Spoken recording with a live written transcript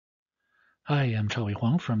Hi, I'm Chao-Wei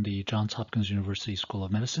Hwang from the Johns Hopkins University School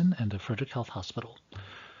of Medicine and the Frederick Health Hospital.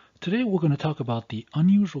 Today we're going to talk about the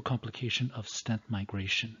unusual complication of stent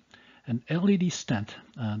migration, an LED stent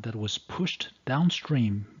that was pushed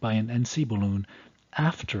downstream by an NC balloon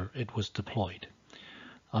after it was deployed.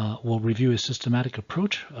 We'll review a systematic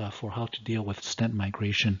approach for how to deal with stent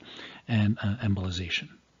migration and embolization.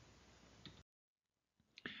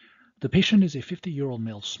 The patient is a 50-year-old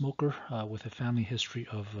male smoker with a family history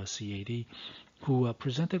of CAD who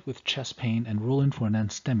presented with chest pain and rolled in for an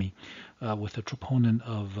STEMI with a troponin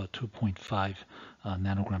of 2.5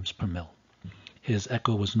 nanograms per mil. His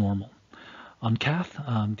echo was normal. On Cath,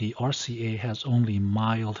 the RCA has only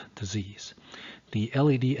mild disease. The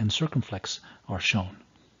LAD and circumflex are shown.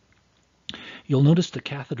 You'll notice the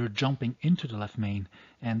catheter jumping into the left main,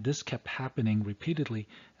 and this kept happening repeatedly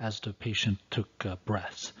as the patient took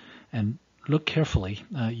breaths. And look carefully,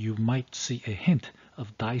 you might see a hint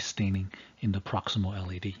of dye staining in the proximal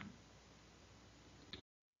LAD.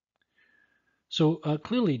 So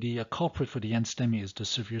clearly the culprit for the STEMI is the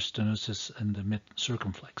severe stenosis in the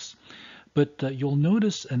mid-circumflex. But you'll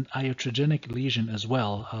notice an iatrogenic lesion as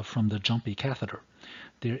well from the jumpy catheter.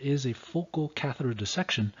 There is a focal catheter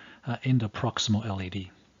dissection in the proximal LAD.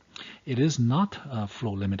 It is not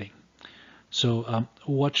flow limiting. So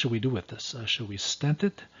what should we do with this? Should we stent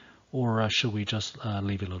it, or should we just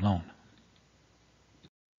leave it alone?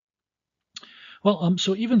 Well,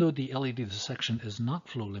 so even though the LAD dissection is not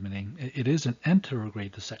flow limiting, it is an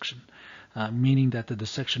anterograde dissection, meaning that the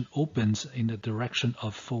dissection opens in the direction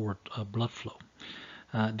of forward blood flow.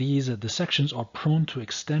 These dissections are prone to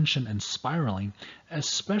extension and spiraling,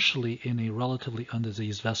 especially in a relatively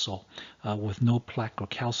undiseased vessel with no plaque or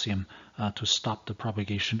calcium to stop the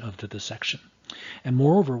propagation of the dissection. And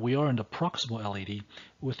moreover, we are in the proximal LAD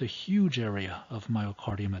with a huge area of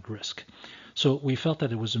myocardium at risk. So we felt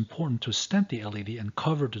that it was important to stent the LAD and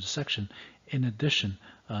cover the dissection in addition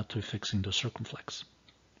to fixing the circumflex.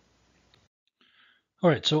 All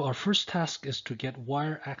right, so our first task is to get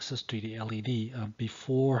wire access to the LED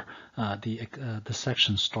before the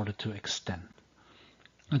dissection started to extend.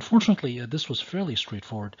 Unfortunately, this was fairly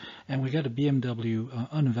straightforward, and we got a BMW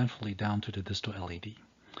uneventfully down to the distal LED.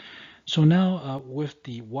 So now with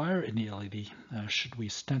the wire in the LED, should we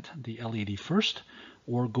stent the LED first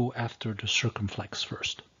or go after the circumflex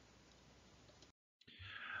first?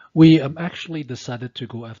 We actually decided to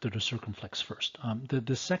go after the circumflex first. The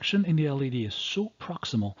dissection in the LED is so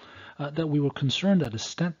proximal that we were concerned that a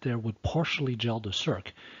stent there would partially gel the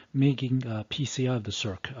circ, making PCI of the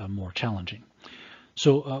circ more challenging.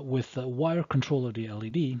 So with wire control of the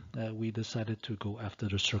LED, we decided to go after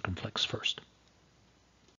the circumflex first.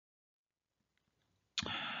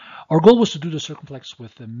 Our goal was to do the circumflex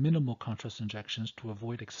with minimal contrast injections to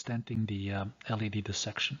avoid extending the LED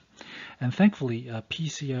dissection. And thankfully,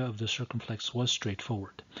 PCI of the circumflex was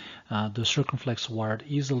straightforward. The circumflex wired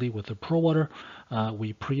easily with a ProWater.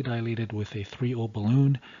 We pre-dilated with a 3.0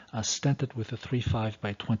 balloon, stented with a 3.5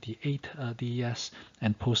 by 28 DES,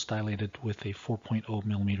 and post-dilated with a 4.0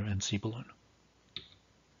 millimeter NC balloon.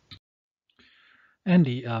 And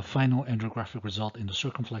the final angiographic result in the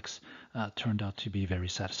circumflex turned out to be very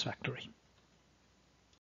satisfactory.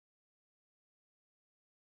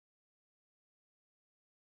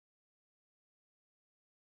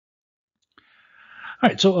 All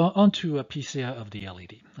right, so on to PCI of the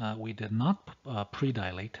LED. We did not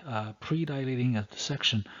pre-dilate. Pre-dilating a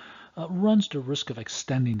dissection runs the risk of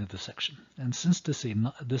extending the dissection. And since this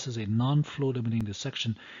is a non-flow limiting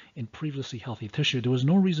dissection in previously healthy tissue, there was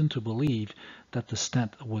no reason to believe that the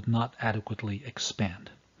stent would not adequately expand.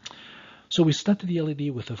 So we stented the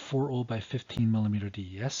LED with a 4.0 by 15 millimeter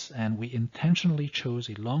DES, and we intentionally chose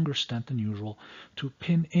a longer stent than usual to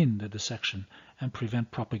pin in the dissection and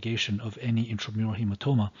prevent propagation of any intramural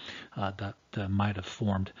hematoma that might have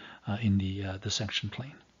formed in the dissection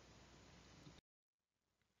plane.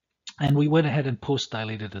 And we went ahead and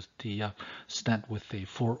post-dilated the stent with a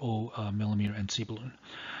 4.0 millimeter NC balloon.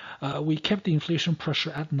 We kept the inflation pressure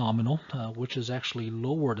at nominal, which is actually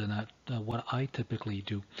lower than what I typically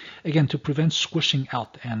do, again, to prevent squishing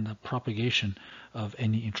out and the propagation of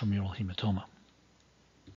any intramural hematoma.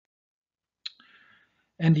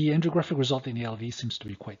 And the angiographic result in the LV seems to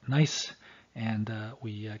be quite nice, and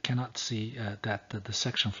we cannot see that the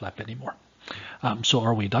dissection flap anymore. So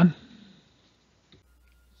are we done?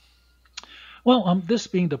 Well, this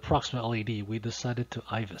being the proximal LED, we decided to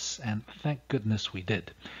IVUS, and thank goodness we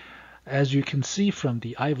did. As you can see from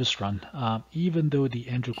the IVUS run, even though the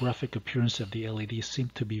angiographic appearance of the LAD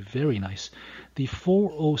seemed to be very nice, the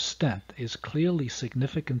 4.0 stent is clearly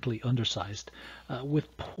significantly undersized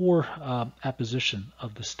with poor apposition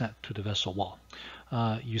of the stent to the vessel wall.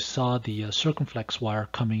 You saw the circumflex wire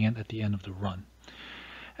coming in at the end of the run.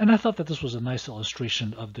 And I thought that this was a nice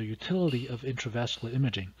illustration of the utility of intravascular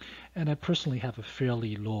imaging, and I personally have a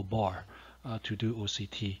fairly low bar to do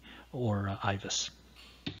OCT or IVUS.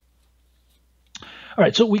 All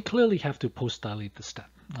right, so we clearly have to post-dilate the stent.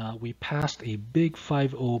 We passed a big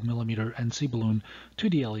 5.0 millimeter NC balloon to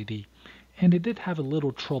the LAD, and it did have a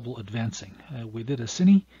little trouble advancing. We did a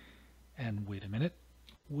cine, and wait a minute,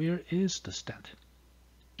 where is the stent?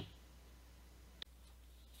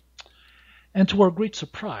 And to our great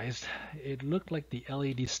surprise, it looked like the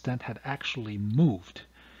LAD stent had actually moved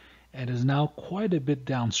and is now quite a bit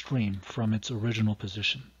downstream from its original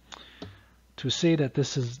position. To say that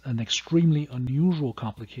this is an extremely unusual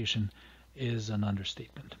complication is an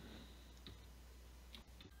understatement.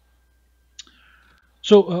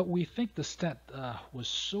 So we think the stent was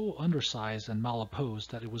so undersized and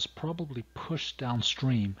malapposed that it was probably pushed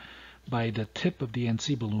downstream by the tip of the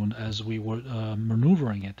NC balloon as we were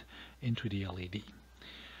maneuvering it into the LAD.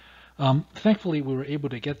 Thankfully, we were able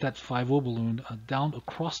to get that 5.0 balloon down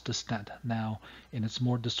across the stent now in its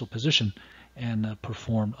more distal position and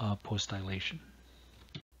perform post-dilation.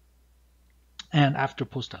 And after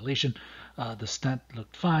post-dilation, the stent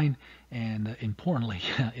looked fine, and importantly,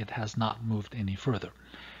 it has not moved any further.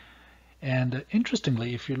 And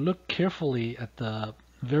interestingly, if you look carefully at the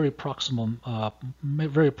very proximal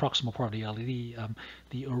part of the LAD,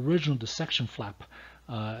 the original dissection flap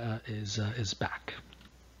is back.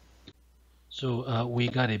 So we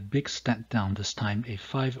got a big stent down this time, a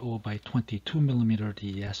 5.0 by 22 millimeter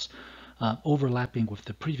DES, overlapping with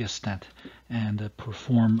the previous stent, and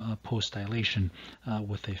perform post-dilation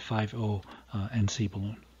with a 5.0 NC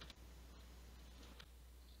balloon.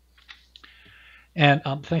 And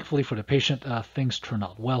thankfully for the patient, things turned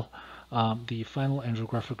out well. The final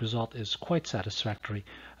angiographic result is quite satisfactory,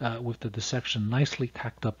 with the dissection nicely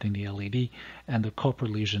tacked up in the LAD and the copper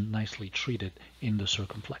lesion nicely treated in the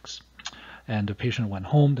circumflex. And the patient went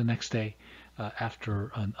home the next day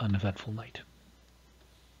after an uneventful night.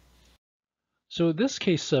 So this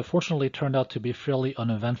case fortunately turned out to be fairly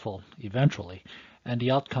uneventful eventually, and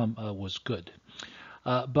the outcome was good.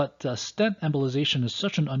 But stent embolization is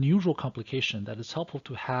such an unusual complication that it's helpful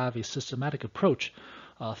to have a systematic approach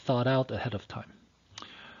thought out ahead of time.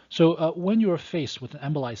 So when you are faced with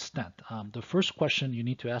an embolized stent, the first question you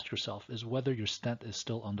need to ask yourself is whether your stent is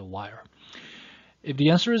still on the wire. If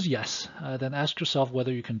the answer is yes, then ask yourself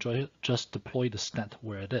whether you can just deploy the stent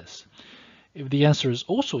where it is. If the answer is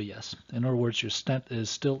also yes, in other words, your stent is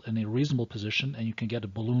still in a reasonable position and you can get a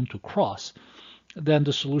balloon to cross, then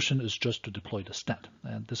the solution is just to deploy the stent.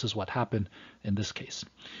 And this is what happened in this case.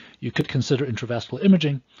 You could consider intravascular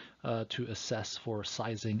imaging to assess for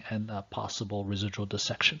sizing and possible residual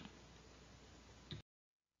dissection.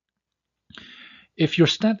 If your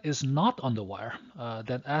stent is not on the wire,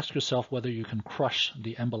 then ask yourself whether you can crush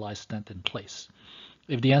the embolized stent in place.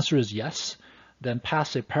 If the answer is yes, then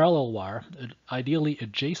pass a parallel wire, ideally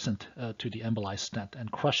adjacent to the embolized stent,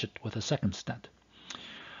 and crush it with a second stent.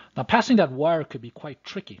 Now, passing that wire could be quite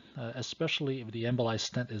tricky, especially if the embolized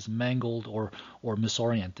stent is mangled or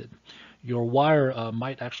misoriented. Your wire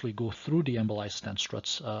might actually go through the embolized stent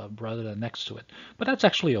struts rather than next to it. But that's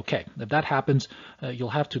actually okay. If that happens, you'll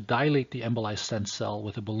have to dilate the embolized stent cell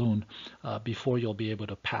with a balloon before you'll be able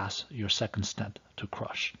to pass your second stent to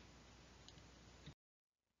crush.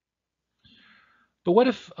 But what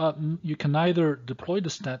if you can neither deploy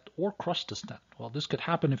the stent or crush the stent? Well, this could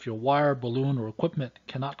happen if your wire, balloon, or equipment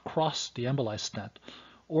cannot cross the embolized stent,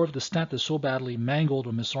 or if the stent is so badly mangled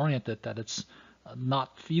or misoriented that it's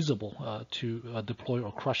not feasible to deploy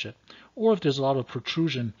or crush it, or if there's a lot of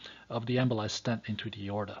protrusion of the embolized stent into the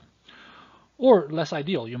aorta. Or, less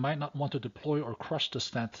ideal, you might not want to deploy or crush the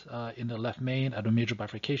stent in the left main at a major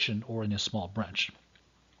bifurcation or in a small branch.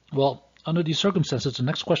 Well, under these circumstances, the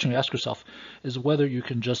next question you ask yourself is whether you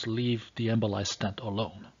can just leave the embolized stent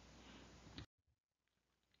alone.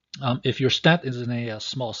 If your stent is in a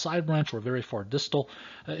small side branch or very far distal,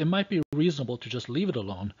 it might be reasonable to just leave it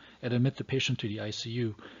alone and admit the patient to the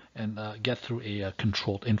ICU and get through a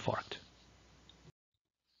controlled infarct.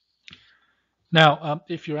 Now,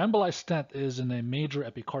 if your embolized stent is in a major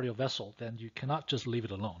epicardial vessel, then you cannot just leave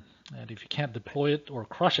it alone. And if you can't deploy it or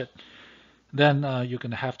crush it, then you're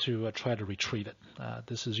going to have to try to retrieve it.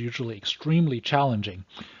 This is usually extremely challenging,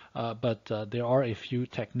 but there are a few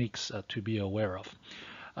techniques to be aware of.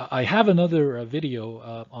 I have another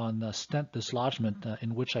video on stent dislodgement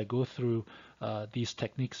in which I go through these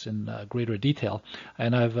techniques in greater detail,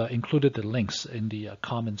 and I've included the links in the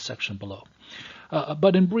comments section below.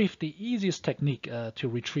 But in brief, the easiest technique to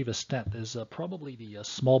retrieve a stent is probably the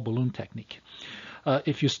small balloon technique.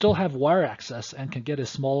 If you still have wire access and can get a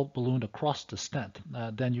small balloon across the stent,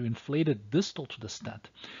 then you inflate it distal to the stent.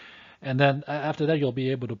 And then after that, you'll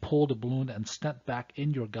be able to pull the balloon and stent back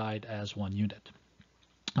in your guide as one unit.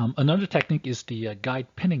 Another technique is the guide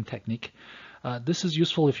pinning technique. This is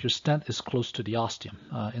useful if your stent is close to the ostium.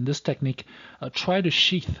 In this technique, try to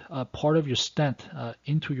sheath part of your stent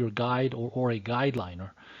into your guide or a guide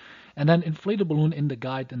liner, and then inflate a balloon in the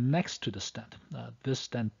guide next to the stent. This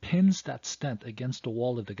then pins that stent against the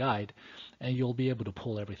wall of the guide, and you'll be able to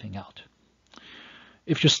pull everything out.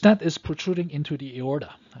 If your stent is protruding into the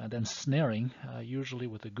aorta, then snaring, usually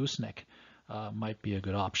with a gooseneck, might be a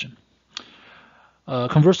good option.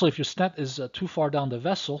 Conversely, if your stent is too far down the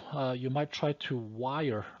vessel, you might try to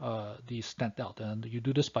wire the stent out, and you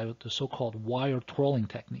do this by the so-called wire twirling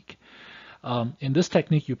technique. In this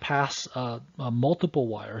technique, you pass multiple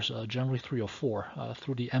wires, generally 3 or 4,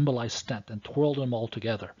 through the embolized stent and twirl them all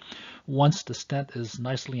together. Once the stent is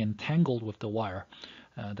nicely entangled with the wire,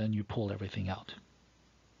 then you pull everything out.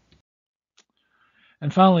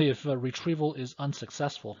 And finally, if retrieval is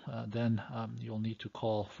unsuccessful, then you'll need to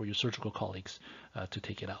call for your surgical colleagues to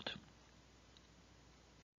take it out.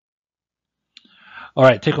 All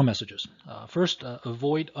right, take-home messages. First,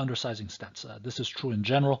 avoid undersizing stents. This is true in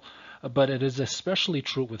general, but it is especially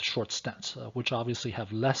true with short stents, which obviously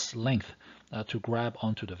have less length to grab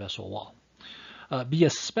onto the vessel wall. Be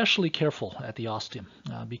especially careful at the ostium.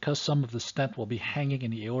 Because some of the stent will be hanging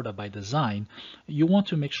in the aorta by design, you want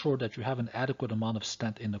to make sure that you have an adequate amount of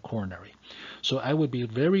stent in the coronary. So I would be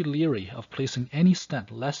very leery of placing any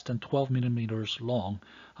stent less than 12 millimeters long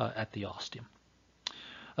at the ostium.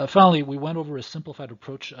 Finally, we went over a simplified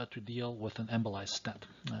approach to deal with an embolized stent.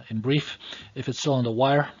 In brief, if it's still on the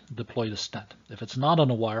wire, deploy the stent. If it's not on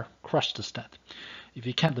the wire, crush the stent. If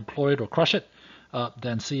you can't deploy it or crush it,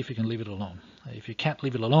 then see if you can leave it alone. If you can't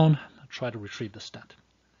leave it alone, try to retrieve the stent.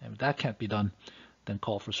 And if that can't be done, then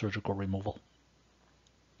call for surgical removal.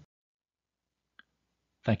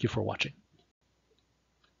 Thank you for watching.